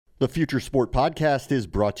The Future Sport Podcast is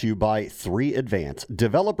brought to you by 3Advance,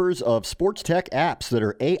 developers of sports tech apps that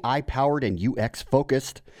are AI-powered and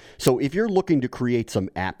UX-focused. So if you're looking to create some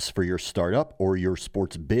apps for your startup or your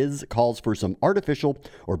sports biz calls for some artificial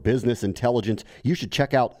or business intelligence, you should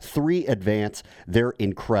check out 3Advance. They're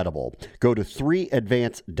incredible. Go to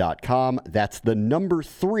 3advance.com. That's the number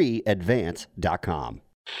 3advance.com.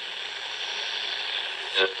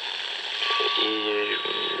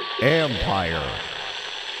 Empire.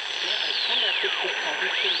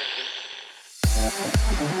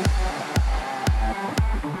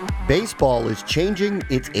 Baseball is changing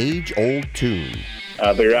its age-old tune.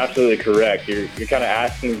 But you're absolutely correct. You're kind of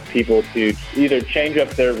asking people to either change up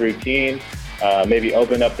their routine, maybe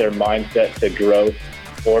open up their mindset to growth,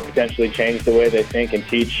 or potentially change the way they think and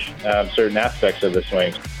teach certain aspects of the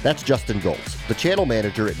swing. That's Justin Goltz, the channel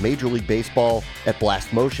manager at Major League Baseball at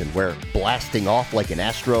Blast Motion, where blasting off like an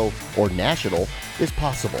Astro or National is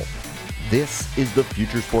possible. This is the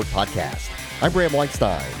Future Sport Podcast. I'm Bram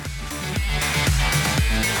Weinstein.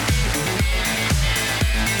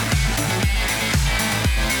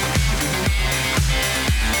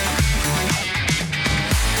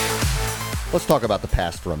 Let's talk about the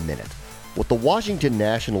past for a minute. What the Washington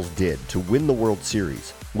Nationals did to win the World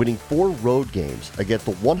Series, winning 4 road games against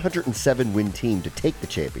the 107-win team to take the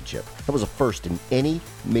championship, that was a first in any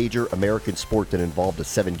major American sport that involved a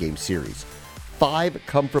 7-game series. 5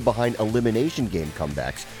 come-from-behind elimination game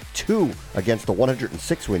comebacks, 2 against the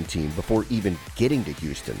 106-win team before even getting to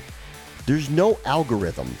Houston. There's no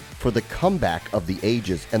algorithm for the comeback of the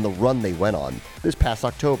ages and the run they went on this past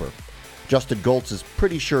October. Justin Goltz is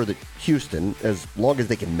pretty sure that Houston, as long as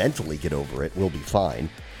they can mentally get over it, will be fine.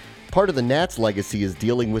 Part of the Nats' legacy is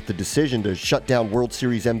dealing with the decision to shut down World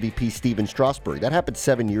Series MVP Steven Strasburg. That happened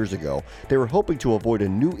 7 years ago. They were hoping to avoid a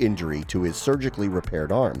new injury to his surgically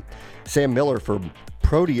repaired arm. Sam Miller from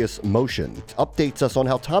Proteus Motion updates us on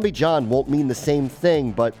how Tommy John won't mean the same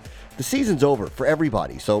thing, but the season's over for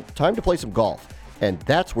everybody, so time to play some golf. And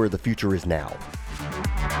that's where the future is now.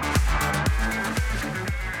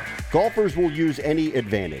 Golfers will use any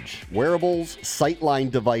advantage. Wearables, sightline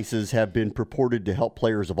devices have been purported to help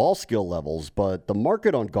players of all skill levels, but the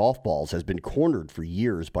market on golf balls has been cornered for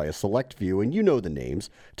years by a select few, and you know the names,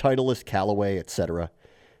 Titleist, Callaway, etc.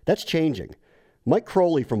 That's changing. Mike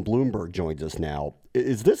Crowley from Bloomberg joins us now.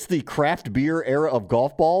 Is this the craft beer era of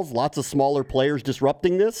golf balls? Lots of smaller players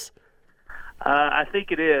disrupting this? I think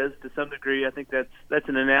it is to some degree. I think that's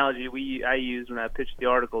an analogy I used when I pitched the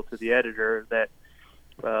article to the editor, that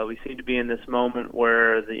we seem to be in this moment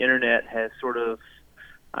where the internet has sort of,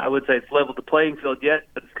 I would say it's leveled the playing field yet,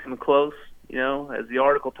 but it's coming close. You know, as the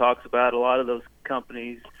article talks about, a lot of those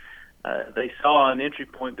companies, they saw an entry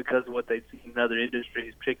point because of what they'd seen in other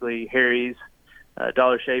industries, particularly Harry's,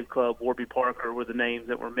 Dollar Shave Club, Warby Parker were the names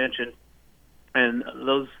that were mentioned. And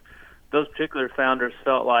those particular founders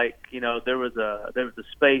felt like, you know, there was a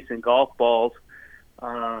space in golf balls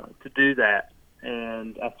to do that.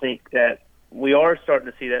 And I think that we are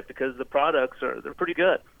starting to see that because the products they're pretty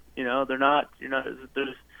good. You know, they're not, you know,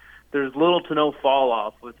 there's little to no fall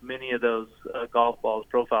off with many of those golf balls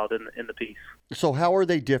profiled in the piece. So how are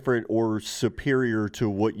they different or superior to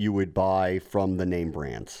what you would buy from the name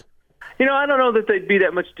brands? You know, I don't know that they'd be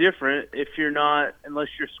that much different unless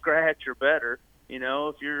you're scratch or better. You know,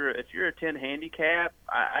 if you're a 10 handicap,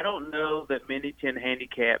 I don't know that many 10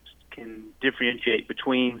 handicaps can differentiate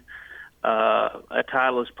between a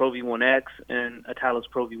Titleist Pro V1X and a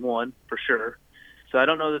Titleist Pro V1 for sure. So I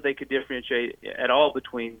don't know that they could differentiate at all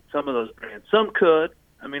between some of those brands. Some could.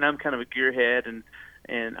 I mean, I'm kind of a gearhead and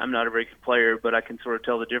I'm not a very good player, but I can sort of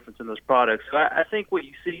tell the difference in those products. So I think what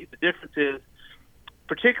you see, the difference is,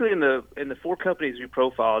 particularly in the 4 companies we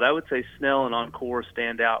profiled, I would say Snell and Encore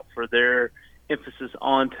stand out for their emphasis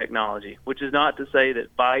on technology, which is not to say that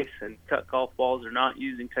Vice and Cut Golf Balls are not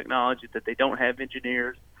using technology, that they don't have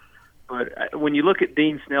engineers. But when you look at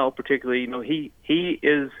Dean Snell particularly, you know, he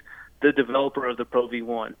is the developer of the Pro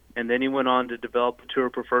V1, and then he went on to develop the Tour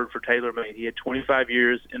Preferred for TaylorMade. He had 25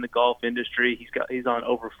 years in the golf industry. He's on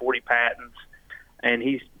over 40 patents, and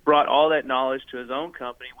he's brought all that knowledge to his own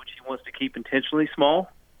company, which he wants to keep intentionally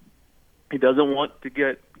small. He doesn't want to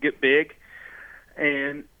get big,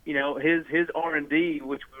 and you know, his R&D,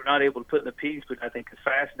 which we were not able to put in the piece, but I think is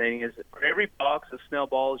fascinating, is that for every box of Snell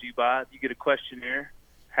balls you buy, you get a questionnaire.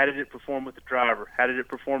 How did it perform with the driver? How did it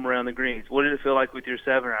perform around the greens? What did it feel like with your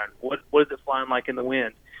 7-iron? What is it flying like in the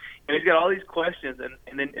wind? And he's got all these questions,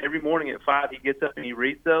 and then every morning at 5 he gets up and he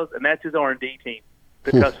reads those, and that's his R&D team,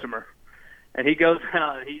 the customer. And he goes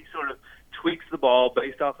out and he sort of tweaks the ball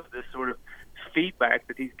based off of this sort of feedback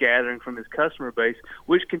that he's gathering from his customer base,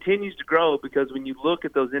 which continues to grow because when you look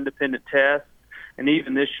at those independent tests, and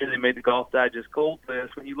even this year they made the Golf Digest Gold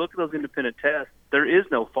list, when you look at those independent tests, there is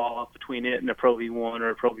no fall-off between it and a Pro V1 or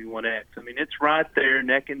a Pro V1X. I mean, it's right there,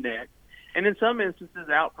 neck and neck, and in some instances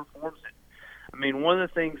outperforms it. I mean, one of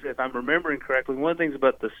the things, if I'm remembering correctly, one of the things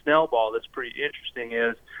about the Snell ball that's pretty interesting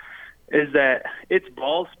is that its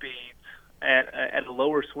ball speeds at a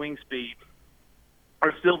lower swing speed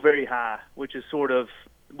are still very high, which is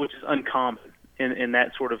uncommon in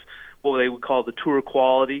that sort of what they would call the tour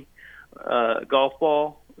quality golf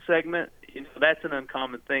ball segment. You know, that's an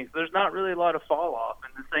uncommon thing. So there's not really a lot of fall off,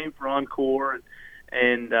 and the same for Encore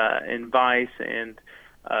and Vice and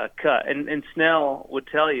Cut. And Snell would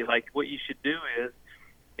tell you, like, what you should do is,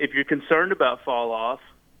 if you're concerned about fall off,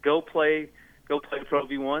 go play a Pro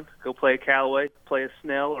V1, go play a Callaway, play a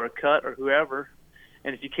Snell or a Cut or whoever.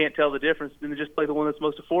 And if you can't tell the difference, then just play the one that's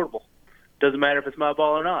most affordable. Doesn't matter if it's my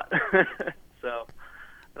ball or not. So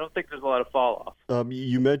I don't think there's a lot of fall off.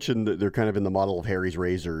 You mentioned that they're kind of in the model of Harry's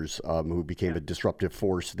Razors, who became a disruptive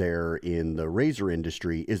force there in the razor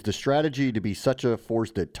industry. Is the strategy to be such a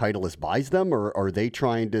force that Titleist buys them, or are they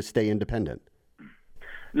trying to stay independent?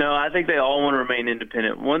 No, I think they all want to remain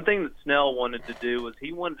independent. One thing that Snell wanted to do was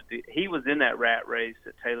he was in that rat race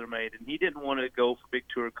at TaylorMade, and he didn't want to go for big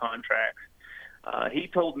tour contracts. He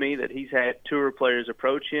told me that he's had tour players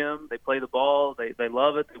approach him. They play the ball, they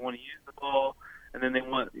love it, they want to use the ball, and then they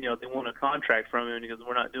want a contract from him, and he goes,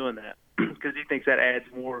 "We're not doing that," because he thinks that adds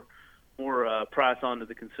more price onto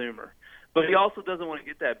the consumer. But he also doesn't want to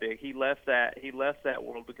get that big. He left that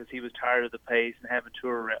world because he was tired of the pace and having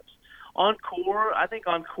tour reps. Encore, I think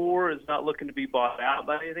Encore is not looking to be bought out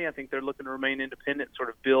by anything. I think they're looking to remain independent, sort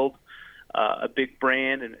of build a big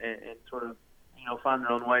brand and sort of find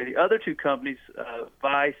their own way. The other two companies,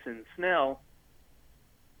 Vice and Snell,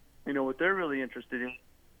 what they're really interested in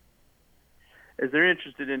is they're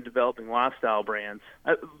interested in developing lifestyle brands.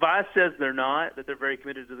 Vice says they're not, that they're very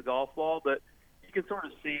committed to the golf ball, but you can sort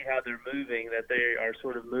of see how they're moving, that they are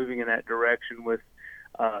sort of moving in that direction with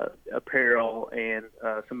apparel and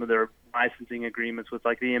some of their licensing agreements with,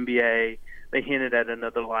 like, the NBA. They hinted at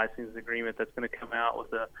another licensing agreement that's going to come out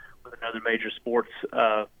with another major sports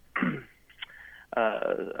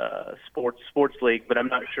league, but I'm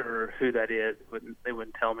not sure who that is. They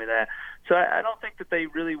wouldn't tell me that. So I don't think that they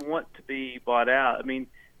really want to be bought out. I mean,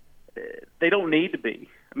 they don't need to be.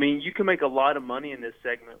 I mean, you can make a lot of money in this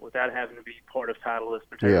segment without having to be part of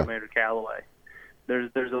Titleist or TaylorMade or Callaway.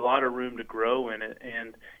 There's a lot of room to grow in it,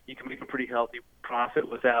 and you can make a pretty healthy profit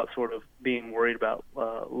without sort of being worried about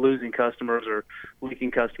losing customers or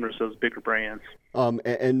leaking customers to those bigger brands.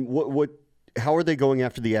 And how are they going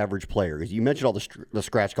after the average player? Because you mentioned all the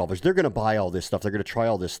scratch golfers. They're going to buy all this stuff. They're going to try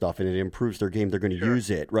all this stuff, and it improves their game. They're going to use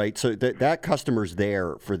it, right? So that customer's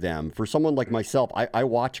there for them. For someone like myself, I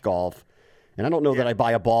watch golf, and I don't know that I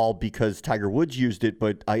buy a ball because Tiger Woods used it,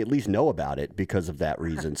 but I at least know about it because of that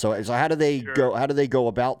reason. So how do they go? How do they go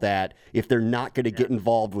about that if they're not going to get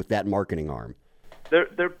involved with that marketing arm?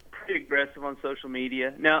 They're pretty aggressive on social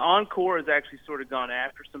media. Now, Encore has actually sort of gone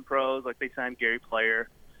after some pros, like they signed Gary Player.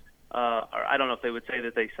 Or I don't know if they would say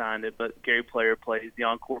that they signed it, but Gary Player plays the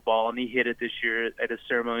Encore ball, and he hit it this year at his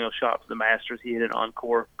ceremonial shot for the Masters. He hit an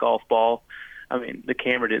Encore golf ball. I mean, the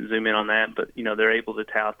camera didn't zoom in on that, but they're able to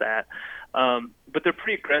tout that. But they're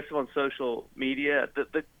pretty aggressive on social media.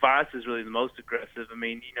 The Vice is really the most aggressive. I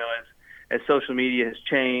mean, as social media has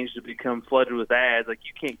changed to become flooded with ads, like,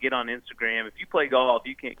 you can't get on Instagram. If you play golf,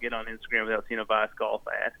 you can't get on Instagram without seeing a Vice golf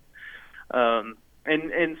ad.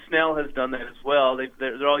 And Snell has done that as well.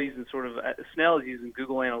 They're all using Snell is using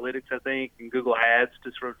Google Analytics, I think, and Google Ads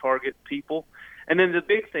to sort of target people. And then the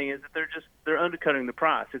big thing is that they're undercutting the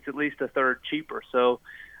price. It's at least a third cheaper. So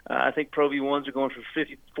I think Pro V1s are going for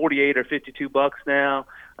 $48 or $52 now.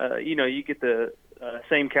 You get the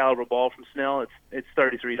same caliber ball from Snell. It's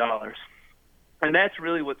 $33. And that's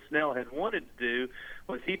really what Snell had wanted to do,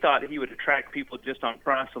 was he thought he would attract people just on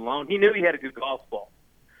price alone. He knew he had a good golf ball,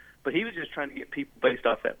 but he was just trying to get people based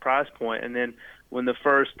off that price point. And then when the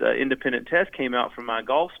first independent test came out from My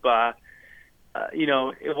Golf Spy,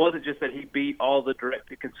 it wasn't just that he beat all the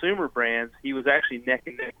direct-to-consumer brands. He was actually neck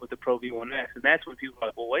and neck with the Pro V1X, and that's when people were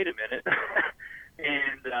like, well, wait a minute.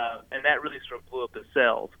 and that really sort of blew up the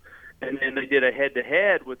sales. And then they did a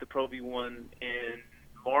head-to-head with the Pro V1 in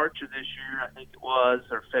March of this year, I think it was,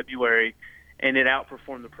 or February, and it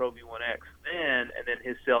outperformed the Pro V1X then, and then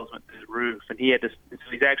his sales went through the roof. And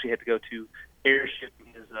he's actually had to go to air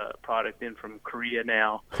shipping his product in from Korea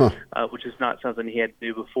now, which is not something he had to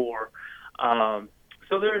do before.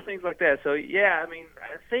 So there are things like that. So yeah, I mean,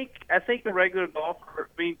 I think the regular golfer,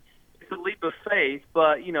 it's a leap of faith,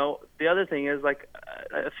 but, the other thing is, like,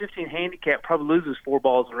 a 15 handicap probably loses 4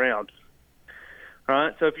 balls around. All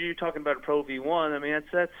right? So if you're talking about a Pro V1, I mean,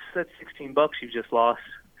 that's $16 you just lost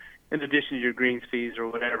in addition to your greens fees or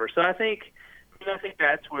whatever. So I think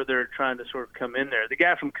that's where they're trying to sort of come in there. The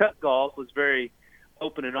guy from Cut Golf was very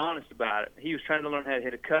open and honest about it. He was trying to learn how to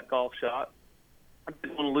hit a cut golf shot. I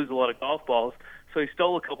didn't want to lose a lot of golf balls, so he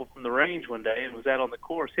stole a couple from the range one day and was out on the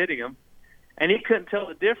course hitting them, and he couldn't tell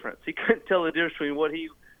the difference. He couldn't tell the difference between what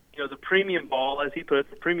the premium ball, as he put it,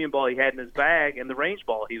 the premium ball he had in his bag and the range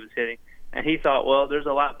ball he was hitting. And he thought, well, there's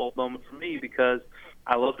a light bulb moment for me because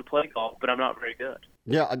I love to play golf, but I'm not very good.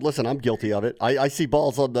 Yeah, listen, I'm guilty of it. I see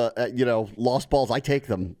balls on the, lost balls, I take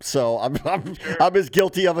them. So I'm as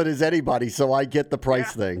guilty of it as anybody, so I get the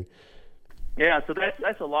price thing. Yeah, so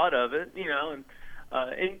that's a lot of it,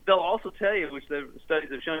 and they'll also tell you, which the studies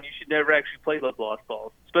have shown, you should never actually play those lost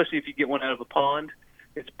balls, especially if you get one out of a pond.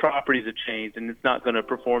 Its properties have changed, and it's not going to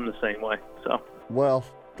perform the same way. So. Well,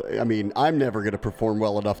 I mean, I'm never going to perform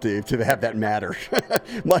well enough to have that matter.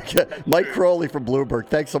 Mike Crowley from Bloomberg,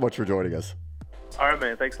 thanks so much for joining us. All right,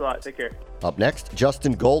 man. Thanks a lot. Take care. Up next,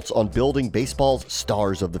 Justin Goltz on building baseball's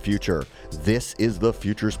stars of the future. This is the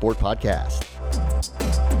Future Sport Podcast.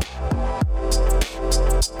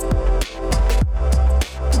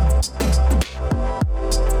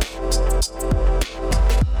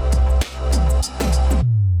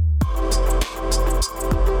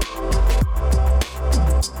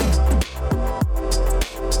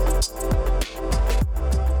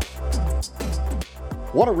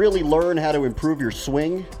 Want to really learn how to improve your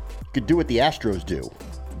swing? You could do what the Astros do.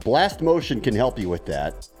 Blast Motion can help you with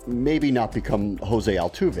that. Maybe not become Jose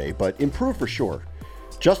Altuve, but improve for sure.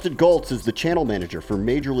 Justin Goltz is the channel manager for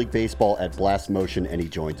Major League Baseball at Blast Motion, and he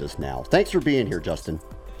joins us now. Thanks for being here, Justin.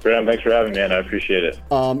 Graham, thanks for having me, man. I appreciate it.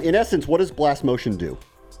 In essence, what does Blast Motion do?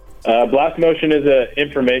 Blast Motion is an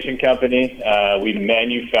information company. We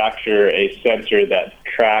manufacture a sensor that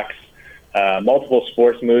tracks multiple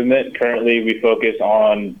sports movement. Currently, we focus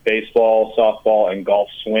on baseball, softball, and golf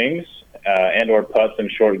swings, and/or putts and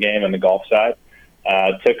short game on the golf side,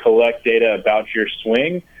 to collect data about your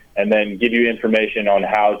swing and then give you information on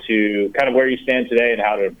how to kind of where you stand today and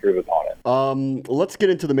how to improve upon it. Let's get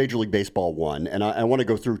into the Major League Baseball one, and I want to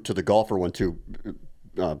go through to the golfer one too,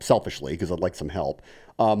 selfishly, because I'd like some help.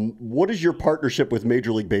 What does your partnership with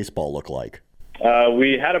Major League Baseball look like?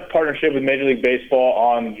 We had a partnership with Major League Baseball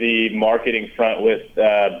on the marketing front with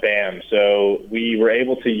BAM. So we were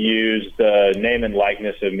able to use the name and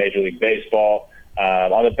likeness of Major League Baseball.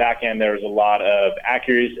 On the back end, there was a lot of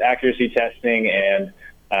accuracy testing and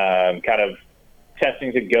kind of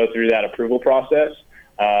testing to go through that approval process.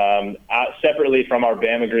 Separately from our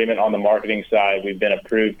BAM agreement on the marketing side, we've been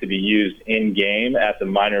approved to be used in-game at the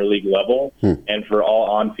minor league level and for all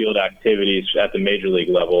on-field activities at the major league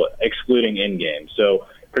level, excluding in-game. So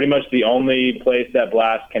pretty much the only place that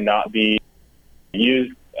Blast cannot be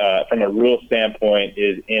used from a rule standpoint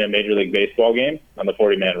is in a Major League Baseball game on the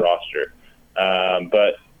 40-man roster.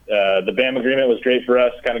 But the BAM agreement was great for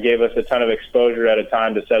us, kind of gave us a ton of exposure at a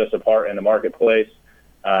time to set us apart in the marketplace.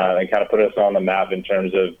 And kind of put us on the map in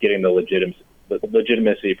terms of getting the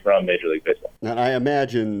legitimacy from Major League Baseball. And I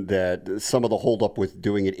imagine that some of the holdup with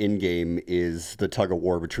doing it in-game is the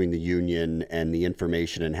tug-of-war between the union and the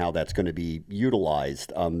information and how that's going to be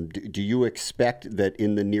utilized. Do you expect that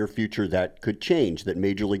in the near future that could change, that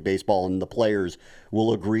Major League Baseball and the players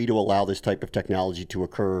will agree to allow this type of technology to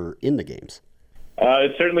occur in the games?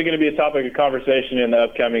 It's certainly going to be a topic of conversation in the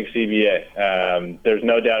upcoming CBA. There's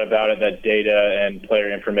no doubt about it that data and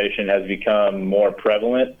player information has become more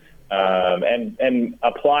prevalent and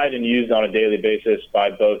applied and used on a daily basis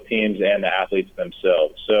by both teams and the athletes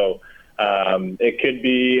themselves. So it could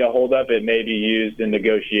be a holdup. It may be used in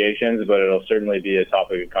negotiations, but it'll certainly be a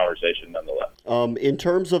topic of conversation nonetheless. In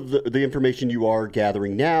terms of the information you are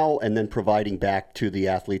gathering now and then providing back to the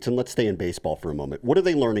athletes, and let's stay in baseball for a moment, what are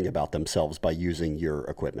they learning about themselves by using your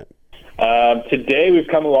equipment? Today, we've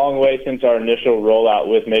come a long way since our initial rollout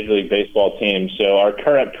with Major League Baseball teams. So our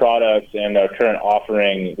current products and our current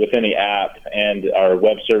offering within the app and our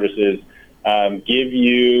web services give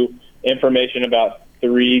you information about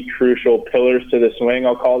 3 crucial pillars to the swing,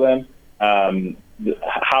 I'll call them.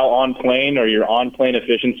 How on plane, or your on plane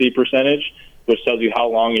efficiency percentage, which tells you how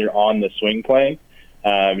long you're on the swing plane.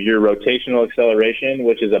 Your rotational acceleration,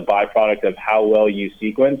 which is a byproduct of how well you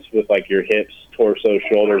sequence with like your hips, torso,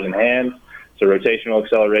 shoulders, and hands. So rotational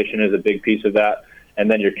acceleration is a big piece of that. And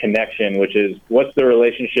then your connection, which is what's the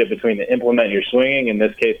relationship between the implement you're swinging, in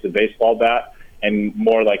this case the baseball bat, and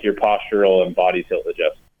more like your postural and body tilt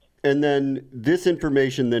adjustment. And then this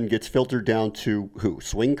information then gets filtered down to who?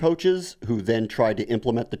 Swing coaches who then try to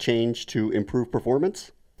implement the change to improve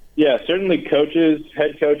performance? Yeah, certainly coaches,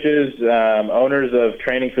 head coaches, owners of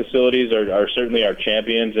training facilities are certainly our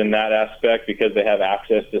champions in that aspect because they have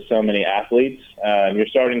access to so many athletes. You're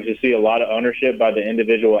starting to see a lot of ownership by the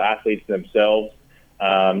individual athletes themselves,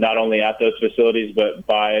 not only at those facilities, but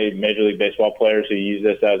by Major League Baseball players who use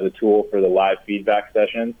this as a tool for the live feedback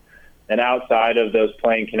sessions. And outside of those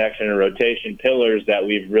playing connection and rotation pillars that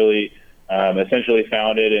we've really essentially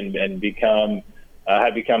founded and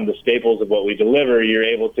have become the staples of what we deliver, you're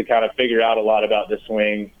able to kind of figure out a lot about the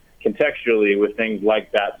swing contextually with things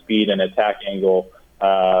like bat speed and attack angle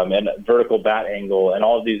and vertical bat angle and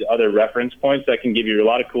all of these other reference points that can give you a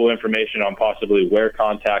lot of cool information on possibly where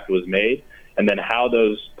contact was made and then how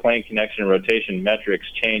those playing connection and rotation metrics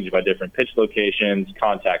change by different pitch locations,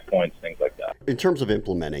 contact points, things like that. In terms of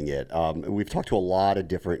implementing it, we've talked to a lot of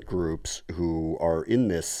different groups who are in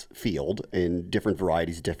this field in different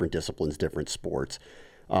varieties, different disciplines, different sports.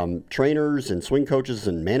 Trainers and swing coaches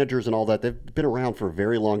and managers and all that, they've been around for a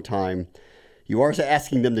very long time. You are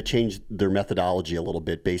asking them to change their methodology a little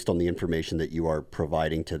bit based on the information that you are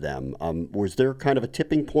providing to them. Was there kind of a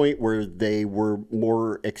tipping point where they were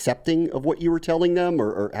more accepting of what you were telling them,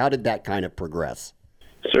 or how did that kind of progress?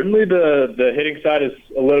 Certainly the hitting side is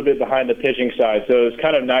a little bit behind the pitching side, so it's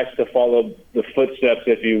kind of nice to follow the footsteps,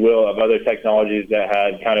 if you will, of other technologies that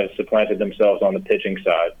had kind of supplanted themselves on the pitching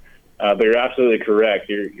side. But you're absolutely correct.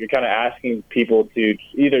 You're kind of asking people to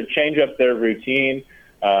either change up their routine,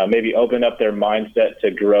 maybe open up their mindset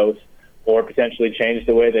to growth, or potentially change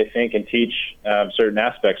the way they think and teach certain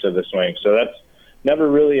aspects of the swing. So that's never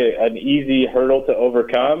really an easy hurdle to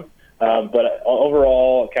overcome. But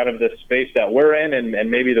overall, kind of the space that we're in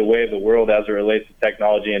and maybe the way of the world as it relates to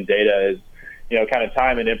technology and data is, kind of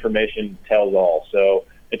time and information tells all. So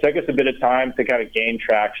it took us a bit of time to kind of gain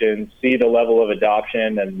traction, see the level of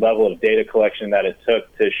adoption and level of data collection that it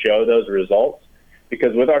took to show those results.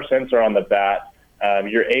 Because with our sensor on the bat,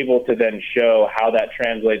 you're able to then show how that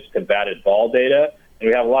translates to batted ball data. And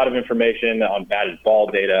we have a lot of information on batted ball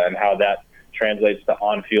data and how that translates to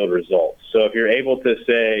on-field results. So if you're able to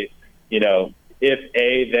say, if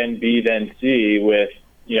A, then B, then C with,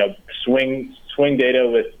 swing data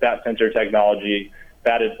with bat sensor technology,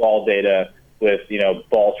 batted ball data with,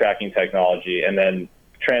 ball tracking technology, and then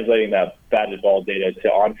translating that batted ball data to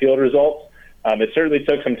on-field results. It certainly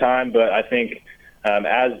took some time, but I think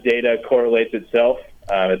as data correlates itself,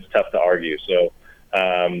 it's tough to argue. So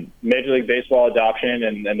Major League Baseball adoption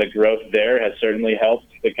and the growth there has certainly helped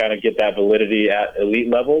to kind of get that validity at elite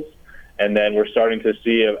levels. And then we're starting to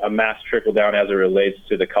see a mass trickle down as it relates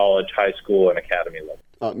to the college, high school, and academy level.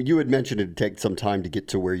 You had mentioned it'd take some time to get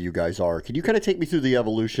to where you guys are. Could you kind of take me through the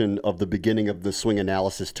evolution of the beginning of the swing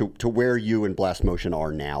analysis to where you and Blast Motion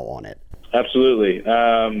are now on it? Absolutely.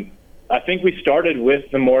 I think we started with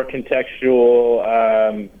the more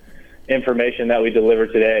contextual information that we deliver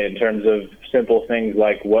today in terms of simple things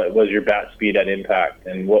like what was your bat speed at impact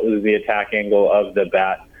and what was the attack angle of the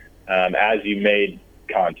bat as you made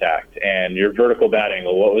contact, and your vertical bat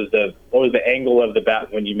angle. What was the angle of the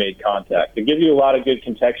bat when you made contact? It gives you a lot of good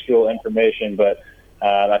contextual information, but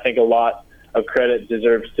I think a lot of credit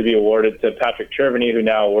deserves to be awarded to Patrick Cherveny, who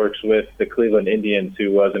now works with the Cleveland Indians,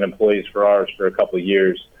 who was an employee for ours for a couple of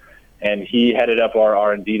years. And he headed up our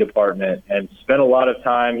R&D department and spent a lot of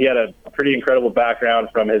time. He had a pretty incredible background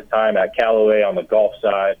from his time at Callaway on the golf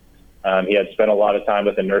side. He had spent a lot of time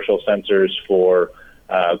with inertial sensors for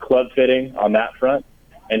club fitting on that front.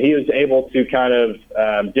 And he was able to kind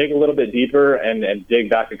of dig a little bit deeper and dig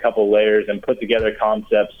back a couple layers and put together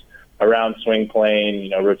concepts around swing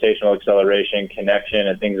plane, rotational acceleration, connection,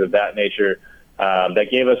 and things of that nature that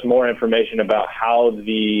gave us more information about how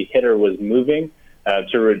the hitter was moving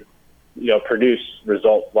to produce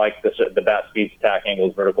results like the bat speeds, attack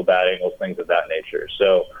angles, vertical bat angles, things of that nature.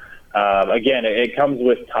 So, again, it comes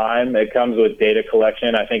with time. It comes with data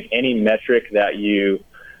collection. I think any metric that you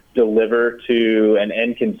deliver to an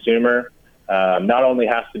end consumer not only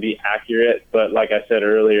has to be accurate, but like I said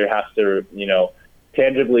earlier, has to,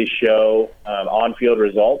 tangibly show on-field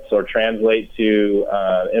results or translate to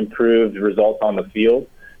improved results on the field.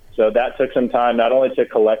 So that took some time, not only to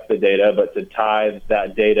collect the data, but to tie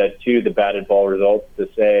that data to the batted ball results to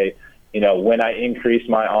say, when I increase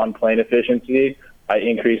my on-plane efficiency, I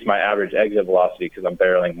increase my average exit velocity because I'm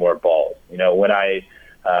barreling more balls. When I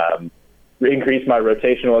increase my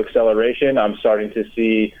rotational acceleration, I'm starting to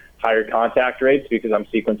see higher contact rates because I'm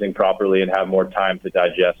sequencing properly and have more time to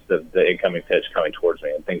digest the incoming pitch coming towards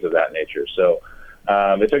me and things of that nature. So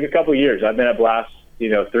it took a couple of years. I've been at Blast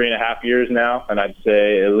 3.5 years now, and I'd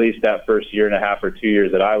say at least that first year and a half or 2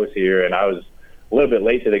 years that I was here, and I was a little bit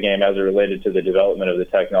late to the game as it related to the development of the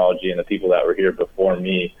technology and the people that were here before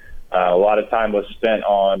me. A lot of time was spent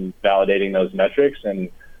on validating those metrics and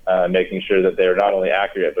making sure that they're not only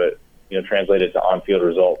accurate but translated to on-field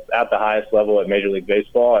results at the highest level at Major League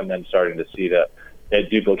Baseball, and then starting to see that it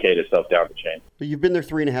duplicate itself down the chain. You've been there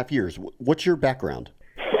 3.5 years. What's your background?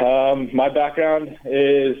 My background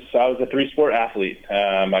is I was a three-sport athlete.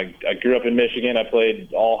 I grew up in Michigan. I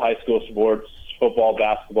played all high school sports, football,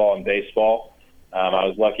 basketball, and baseball. I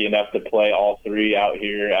was lucky enough to play all three out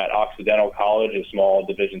here at Occidental College, a small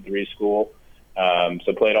Division III school.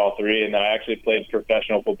 So played all three, and then I actually played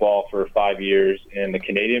professional football for 5 years in the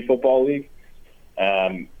Canadian Football League.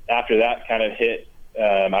 After that kind of hit,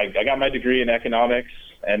 I got my degree in economics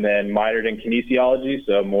and then minored in kinesiology,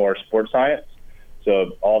 so more sports science.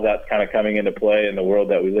 So all that's kind of coming into play in the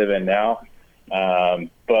world that we live in now.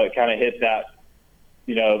 But kind of hit that,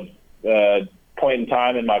 point in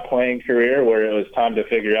time in my playing career where it was time to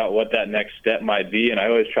figure out what that next step might be. And I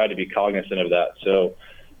always tried to be cognizant of that. So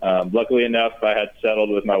luckily enough, I had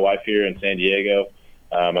settled with my wife here in San Diego.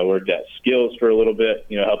 I worked at Skills for a little bit,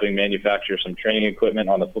 helping manufacture some training equipment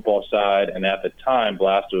on the football side. And at the time,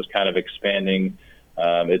 Blast was kind of expanding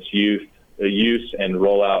its use and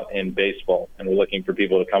rollout in baseball, and we're looking for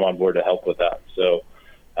people to come on board to help with that. So,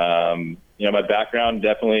 my background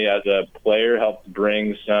definitely as a player helped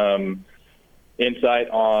bring some insight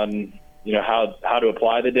on, how to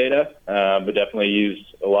apply the data, but definitely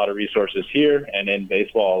used a lot of resources here and in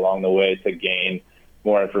baseball along the way to gain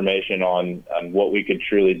more information on what we could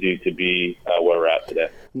truly do to be where we're at today.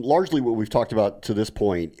 Largely what we've talked about to this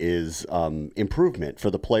point is improvement for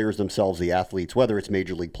the players themselves, the athletes, whether it's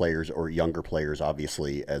major league players or younger players,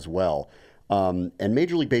 obviously, as well. And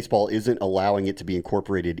Major League Baseball isn't allowing it to be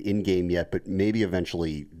incorporated in-game yet, but maybe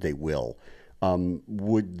eventually they will.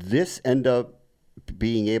 Would this end up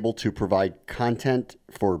being able to provide content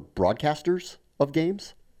for broadcasters of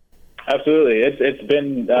games? Absolutely. It's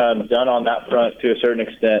been done on that front to a certain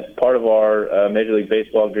extent. Part of our Major League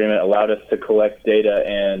Baseball agreement allowed us to collect data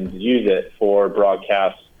and use it for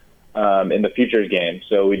broadcasts in the futures game.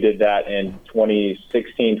 So we did that in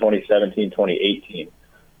 2016, 2017, 2018.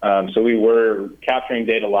 So we were capturing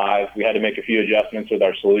data live. We had to make a few adjustments with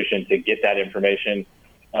our solution to get that information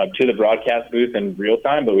to the broadcast booth in real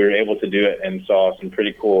time, but we were able to do it and saw some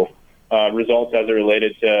pretty cool results as it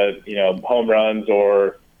related to, home runs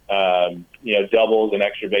or doubles and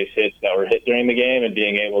extra base hits that were hit during the game, and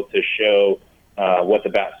being able to show what the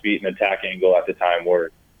bat speed and attack angle at the time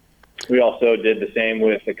were. We also did the same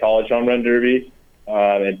with the College Home Run Derby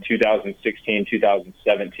in 2016,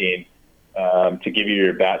 2017 to give you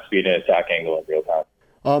your bat speed and attack angle in real time.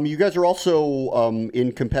 You guys are also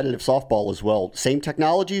in competitive softball as well. Same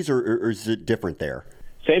technologies, or is it different there?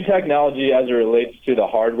 Same technology as it relates to the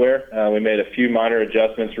hardware. We made a few minor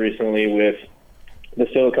adjustments recently with the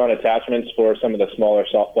silicone attachments for some of the smaller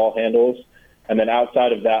softball handles. And then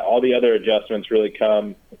outside of that, all the other adjustments really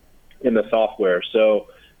come in the software. So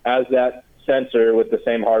as that sensor with the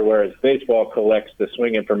same hardware as baseball collects the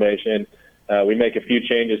swing information, we make a few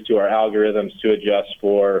changes to our algorithms to adjust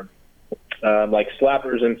for like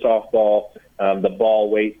slappers in softball, the ball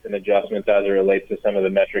weights and adjustments as it relates to some of the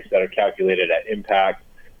metrics that are calculated at impact.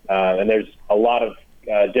 And there's a lot of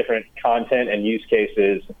different content and use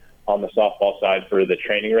cases on the softball side for the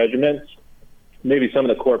training regimens. Maybe some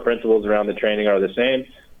of the core principles around the training are the same,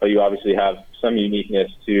 but you obviously have some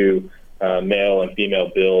uniqueness to male and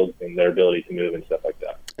female builds and their ability to move and stuff like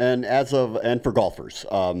that. And for golfers,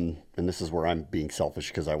 and this is where I'm being selfish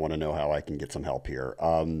because I want to know how I can get some help here.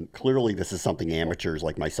 Clearly, this is something amateurs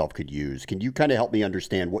like myself could use. Can you kind of help me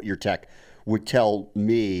understand what your tech would tell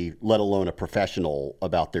me, let alone a professional,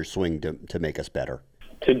 about their swing to make us better?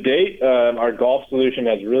 To date, our golf solution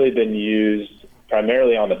has really been used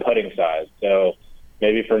primarily on the putting side. So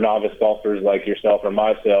maybe for novice golfers like yourself or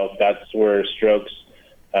myself, that's where strokes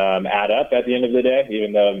add up at the end of the day,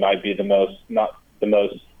 even though it might be not the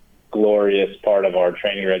most glorious part of our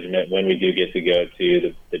training regimen when we do get to go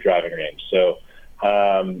to the driving range. So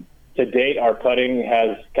to date, our putting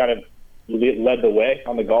has kind of led the way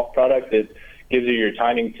on the golf product. It gives you your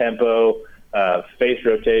timing, tempo, face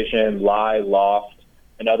rotation, lie, loft,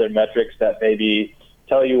 and other metrics that maybe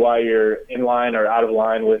tell you why you're in line or out of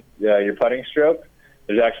line with your putting stroke.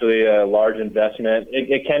 There's actually a large investment.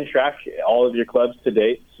 It can track all of your clubs to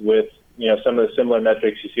date with some of the similar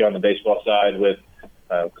metrics you see on the baseball side with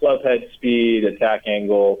club head speed, attack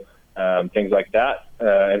angle, things like that,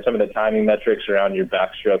 and some of the timing metrics around your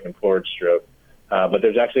backstroke and forward stroke. But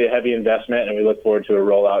there's actually a heavy investment, and we look forward to a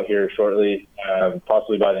rollout here shortly,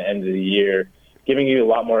 possibly by the end of the year, giving you a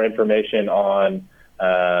lot more information on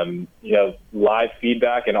live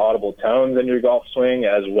feedback and audible tones in your golf swing,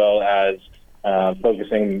 as well as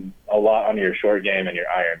focusing a lot on your short game and your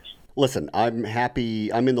irons. Listen, I'm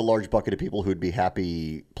happy. I'm in the large bucket of people who'd be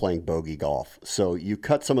happy playing bogey golf. So you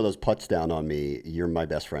cut some of those putts down on me, you're my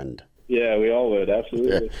best friend. Yeah, we all would.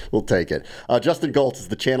 Absolutely. Yeah, we'll take it. Justin Goltz is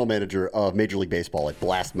the channel manager of Major League Baseball at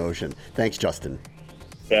Blast Motion. Thanks, Justin.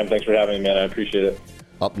 Sam, thanks for having me, man. I appreciate it.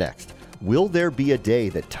 Up next, will there be a day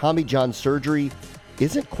that Tommy John surgery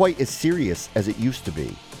isn't quite as serious as it used to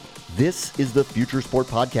be? This is the Future Sport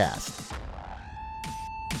Podcast.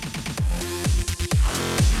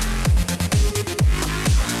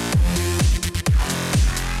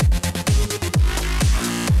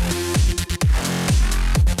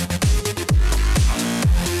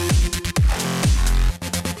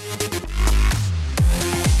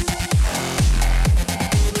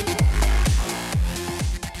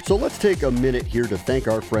 So let's take a minute here to thank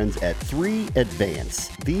our friends at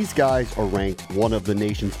 3Advance. These guys are ranked one of the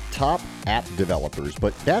nation's top app developers,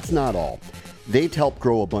 but that's not all. They've helped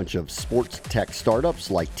grow a bunch of sports tech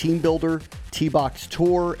startups like Team Builder, T-Box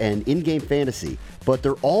Tour, and In-Game Fantasy, but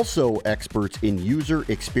they're also experts in user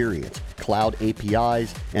experience, cloud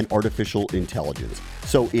APIs, and artificial intelligence.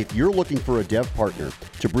 So if you're looking for a dev partner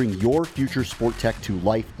to bring your future sport tech to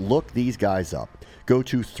life, look these guys up. Go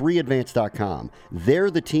to 3advance.com.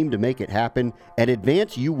 They're the team to make it happen. At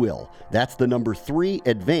Advance, you will. That's the number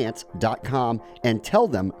 3advance.com, and tell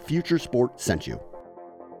them Future Sport sent you.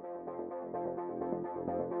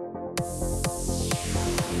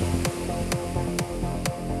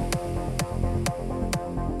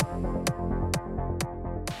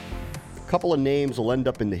 A couple of names will end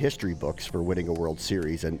up in the history books for winning a World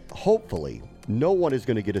Series, and hopefully no one is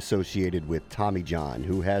going to get associated with Tommy John,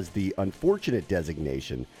 who has the unfortunate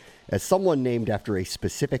designation as someone named after a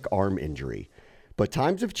specific arm injury. But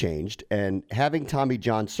times have changed, and having Tommy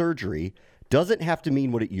John surgery doesn't have to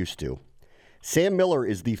mean what it used to. Sam Miller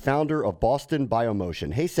is the founder of Boston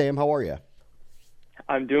Biomotion. Hey, Sam, how are you?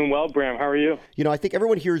 I'm doing well, Bram. How are you? You know, I think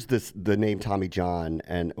everyone hears the name Tommy John,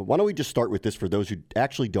 and why don't we just start with this for those who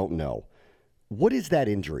actually don't know. What is that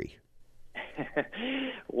injury?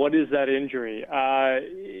 What is that injury? I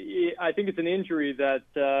think it's an injury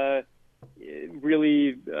that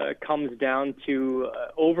really comes down to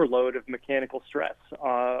overload of mechanical stress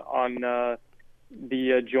on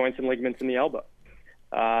the joints and ligaments in the elbow.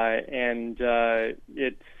 And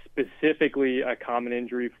it's specifically a common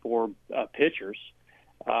injury for pitchers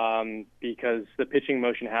because the pitching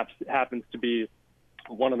motion happens to be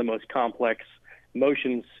one of the most complex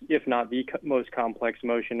motions, if not the most complex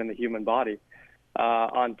motion in the human body.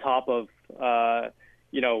 On top of,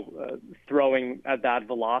 throwing at that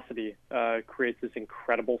velocity creates this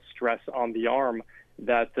incredible stress on the arm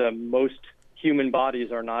that most human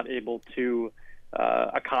bodies are not able to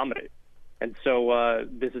accommodate. And so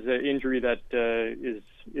this is an injury that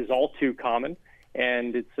is all too common,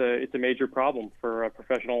 and it's a major problem for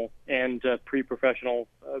professional and pre-professional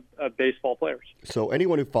baseball players. So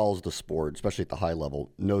anyone who follows the sport, especially at the high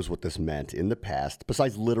level, knows what this meant in the past.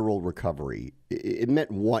 Besides literal recovery, it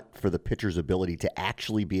meant what for the pitcher's ability to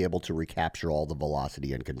actually be able to recapture all the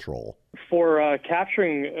velocity and control? For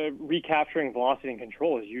recapturing velocity and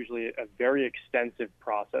control is usually a very extensive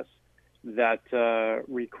process that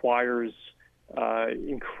requires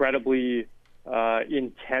incredibly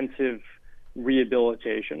intensive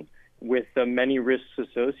rehabilitation with many risks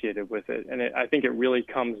associated with it. And I think it really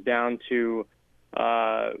comes down to,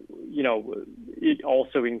 it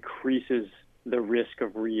also increases the risk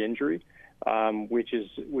of re-injury, which is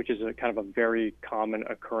a kind of a very common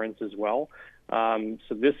occurrence as well. So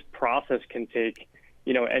this process can take,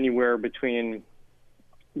 anywhere between,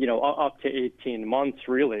 up to 18 months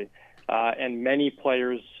really. And many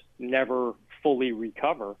players never fully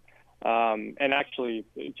recover. And actually,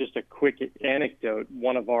 just a quick anecdote,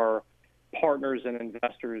 one of our partners and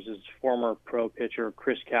investors is former pro pitcher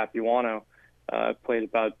Chris Capuano, played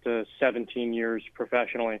about 17 years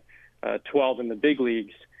professionally, 12 in the big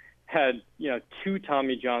leagues, had, 2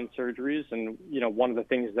 Tommy John surgeries. And, one of the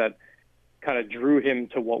things that kind of drew him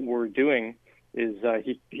to what we're doing is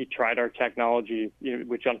he tried our technology,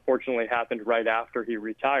 which unfortunately happened right after he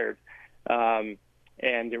retired.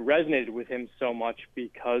 And it resonated with him so much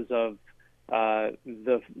because of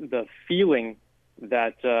the feeling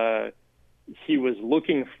that he was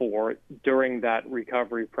looking for during that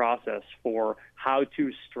recovery process for how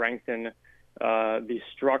to strengthen the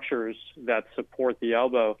structures that support the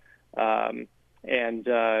elbow, and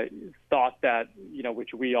thought that,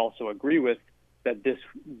 which we also agree with, that this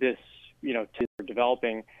we're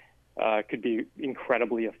developing could be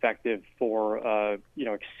incredibly effective for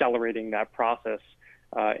accelerating that process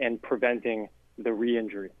and preventing the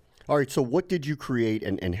re-injury. All right, so what did you create,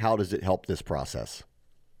 and how does it help this process?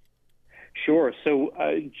 Sure. So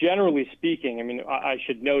generally speaking, I mean, I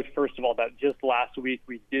should note, first of all, that just last week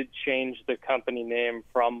we did change the company name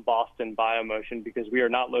from Boston Biomotion because we are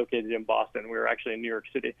not located in Boston. We're actually in New York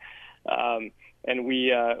City. And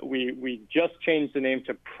we just changed the name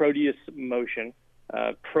to Proteus Motion.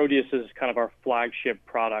 Proteus is kind of our flagship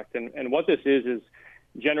product. And what this is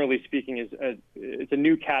generally speaking, it's a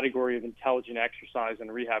new category of intelligent exercise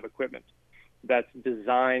and rehab equipment that's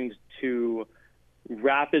designed to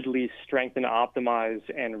rapidly strengthen, optimize,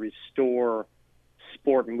 and restore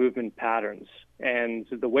sport movement patterns. And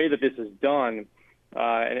the way that this is done,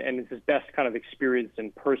 and this is best kind of experienced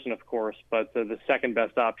in person, of course, but the second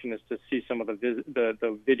best option is to see some of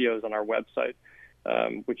the videos on our website,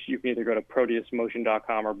 which you can either go to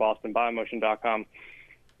proteusmotion.com or bostonbiomotion.com.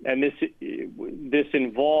 And this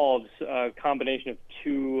involves a combination of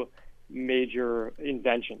two major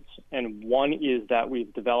inventions. And one is that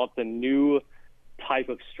we've developed a new type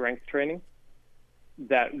of strength training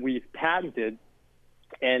that we've patented,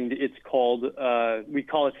 and it's called, we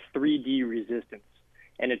call it 3D resistance.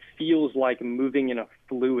 And it feels like moving in a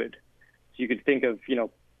fluid. So you could think of,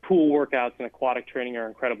 pool workouts and aquatic training are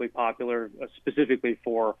incredibly popular, specifically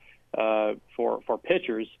for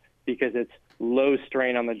pitchers, because it's low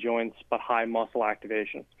strain on the joints but high muscle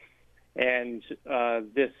activation. And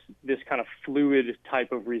this kind of fluid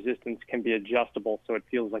type of resistance can be adjustable, so it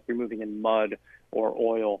feels like you're moving in mud or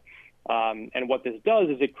oil. And what this does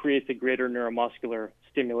is it creates a greater neuromuscular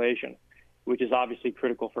stimulation, which is obviously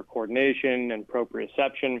critical for coordination and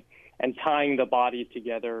proprioception and tying the body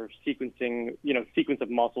together, sequence of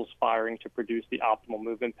muscles firing to produce the optimal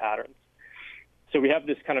movement patterns. So we have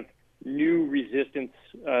this kind of new resistance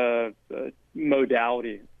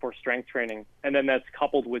modality for strength training. And then that's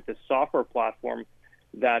coupled with this software platform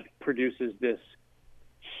that produces this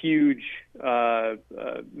huge,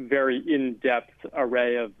 very in-depth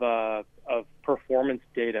array of performance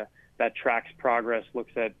data that tracks progress,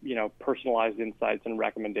 looks at, personalized insights and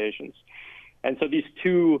recommendations. And so these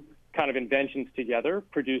two kind of inventions together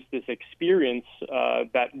produce this experience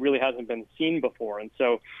that really hasn't been seen before. And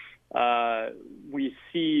so we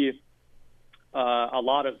see a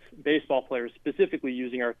lot of baseball players specifically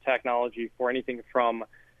using our technology for anything from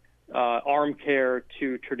arm care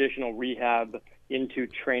to traditional rehab into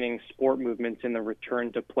training sport movements in the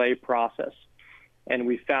return to play process. And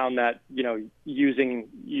we found that, using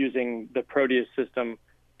the Proteus system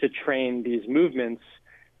to train these movements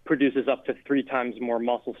produces up to 3 times more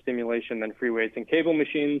muscle stimulation than free weights and cable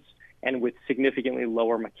machines, and with significantly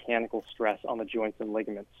lower mechanical stress on the joints and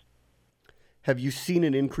ligaments. Have you seen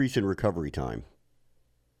an increase in recovery time?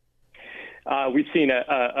 We've seen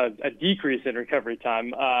a decrease in recovery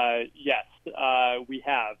time. Yes, we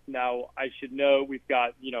have. Now, I should know we've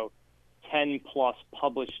got, 10 plus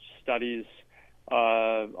published studies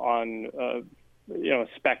on, a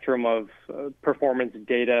spectrum of performance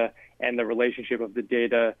data and the relationship of the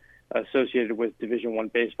data associated with Division I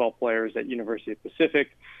baseball players at University of Pacific,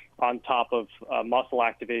 on top of muscle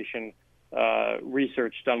activation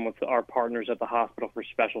research done with our partners at the Hospital for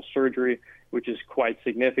Special Surgery, which is quite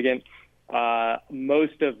significant.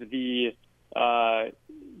 Most of the,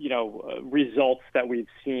 results that we've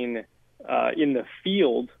seen in the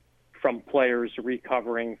field from players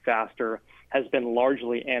recovering faster has been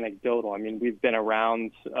largely anecdotal. I mean, we've been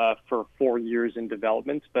around for 4 years in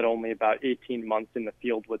development, but only about 18 months in the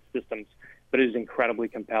field with systems. But it is incredibly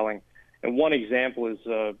compelling. And one example is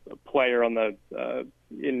a player on the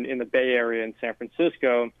in the Bay Area in San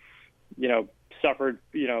Francisco, suffered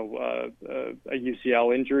a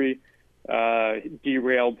UCL injury,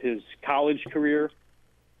 derailed his college career,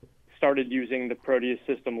 started using the Proteus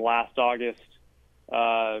system last August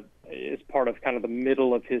as part of kind of the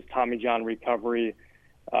middle of his Tommy John recovery.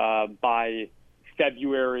 By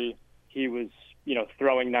February, he was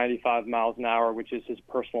throwing 95 miles an hour, which is his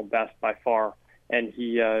personal best by far, and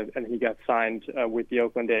he got signed with the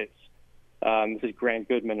Oakland A's. This is Grant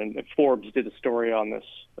Goodman, and Forbes did a story on this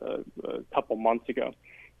a couple months ago.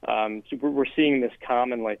 So we're seeing this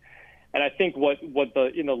commonly, and I think what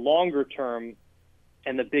in the longer term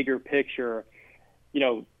and the bigger picture,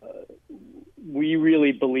 we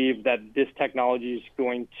really believe that this technology is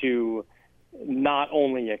going to not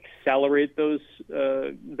only accelerate those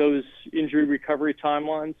injury recovery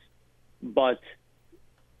timelines, but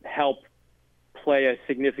help play a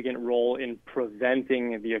significant role in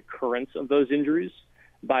preventing the occurrence of those injuries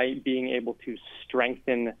by being able to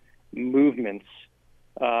strengthen movements,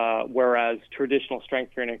 whereas traditional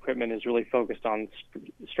strength training equipment is really focused on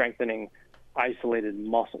strengthening isolated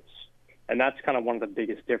muscles. And that's kind of one of the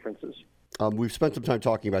biggest differences. We've spent some time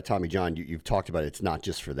talking about Tommy John. You've talked about it's not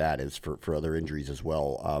just for that, it's for other injuries as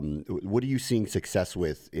well. What are you seeing success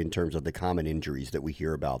with in terms of the common injuries that we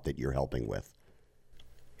hear about that you're helping with?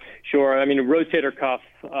 Sure. I mean, rotator cuff,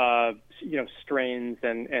 strains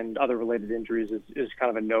and other related injuries is kind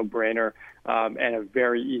of a no-brainer and a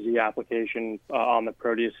very easy application on the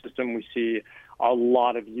Proteus system. We see a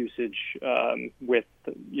lot of usage with,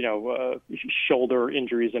 shoulder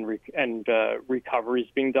injuries and recoveries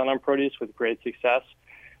being done on Proteus with great success.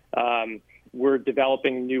 We're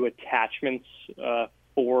developing new attachments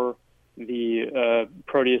for the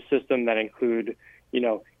Proteus system that include,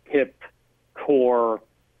 hip, core,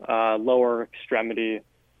 lower extremity,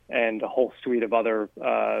 and a whole suite of other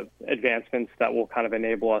advancements that will kind of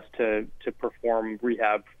enable us to perform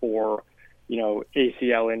rehab for,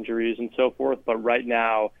 ACL injuries and so forth. But right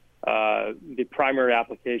now, the primary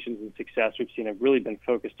applications and success we've seen have really been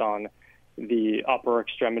focused on the upper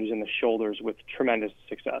extremities and the shoulders with tremendous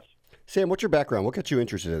success. Sam, what's your background? What got you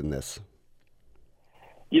interested in this?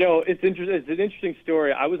 It's an interesting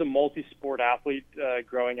story. I was a multi-sport athlete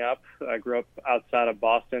growing up. I grew up outside of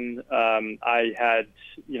Boston. I had,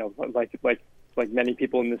 like many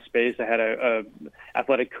people in this space, I had a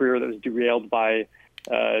athletic career that was derailed by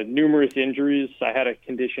numerous injuries. I had a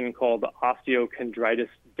condition called osteochondritis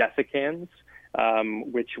dissecans,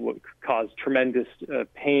 which caused tremendous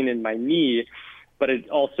pain in my knee, but it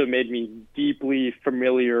also made me deeply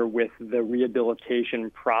familiar with the rehabilitation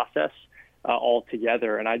process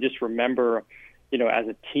altogether. And I just remember, as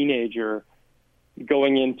a teenager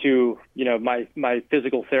going into, my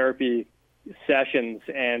physical therapy sessions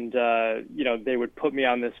and, they would put me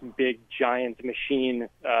on this big giant machine.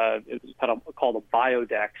 It was kind of called a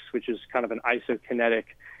Biodex, which is kind of an isokinetic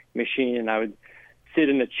machine. And I would sit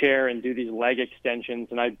in a chair and do these leg extensions.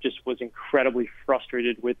 And I just was incredibly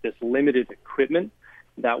frustrated with this limited equipment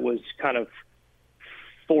that was kind of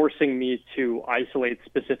forcing me to isolate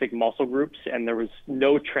specific muscle groups, and there was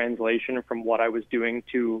no translation from what I was doing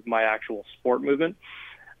to my actual sport movement.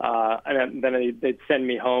 And then they'd send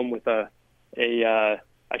me home with a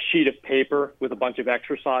sheet of paper with a bunch of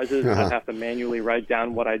exercises, and I'd have to manually write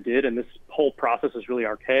down what I did, and this whole process is really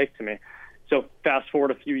archaic to me. So fast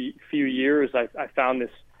forward a few years, I found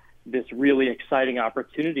this really exciting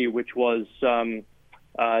opportunity, which was to,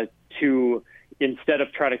 instead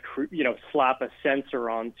of try to slap a sensor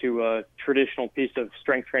onto a traditional piece of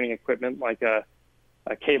strength training equipment like a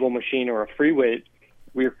cable machine or a free weight,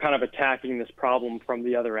 we're kind of attacking this problem from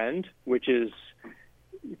the other end, which is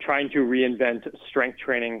trying to reinvent strength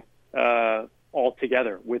training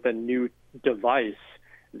altogether with a new device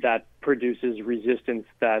that produces resistance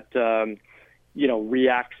that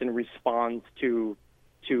reacts and responds to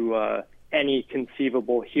any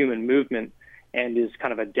conceivable human movement, and is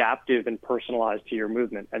kind of adaptive and personalized to your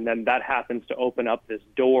movement. And then that happens to open up this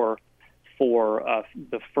door for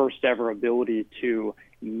the first ever ability to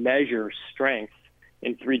measure strength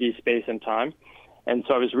in 3D space and time. And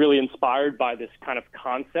so I was really inspired by this kind of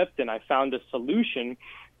concept, and I found a solution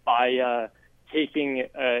by taking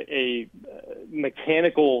a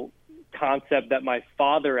mechanical concept that my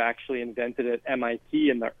father actually invented at MIT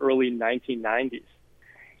in the early 1990s.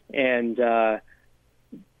 And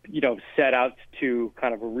set out to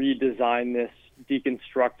kind of redesign this,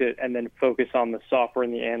 deconstruct it, and then focus on the software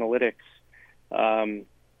and the analytics.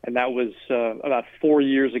 And that was about 4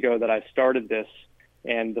 years ago that I started this.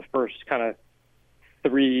 And the first kind of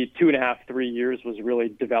 3 years was really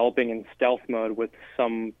developing in stealth mode with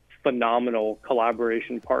some phenomenal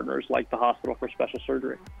collaboration partners like the Hospital for Special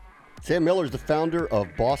Surgery. Sam Miller is the founder of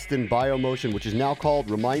Boston Biomotion, which is now called,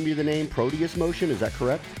 remind me of the name, Proteus Motion. Is that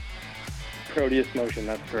correct? Proteus Motion,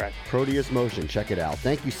 that's correct. Proteus Motion, check it out.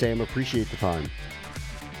 Thank you, Sam. Appreciate the time.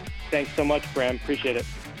 Thanks so much, Bram. Appreciate it.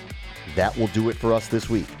 That will do it for us this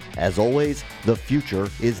week. As always, the future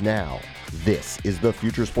is now. This is the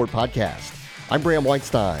Future Sport Podcast. I'm Bram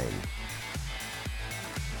Weinstein.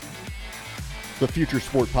 The Future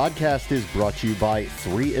Sport Podcast is brought to you by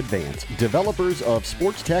 3Advance, developers of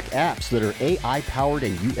sports tech apps that are AI-powered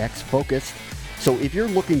and UX-focused. So if you're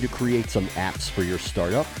looking to create some apps for your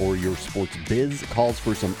startup or your sports biz calls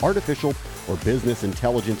for some artificial or business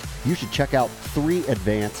intelligence, you should check out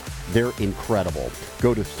 3Advance. They're incredible.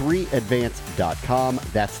 Go to 3advance.com.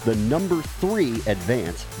 That's the number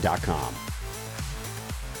 3advance.com.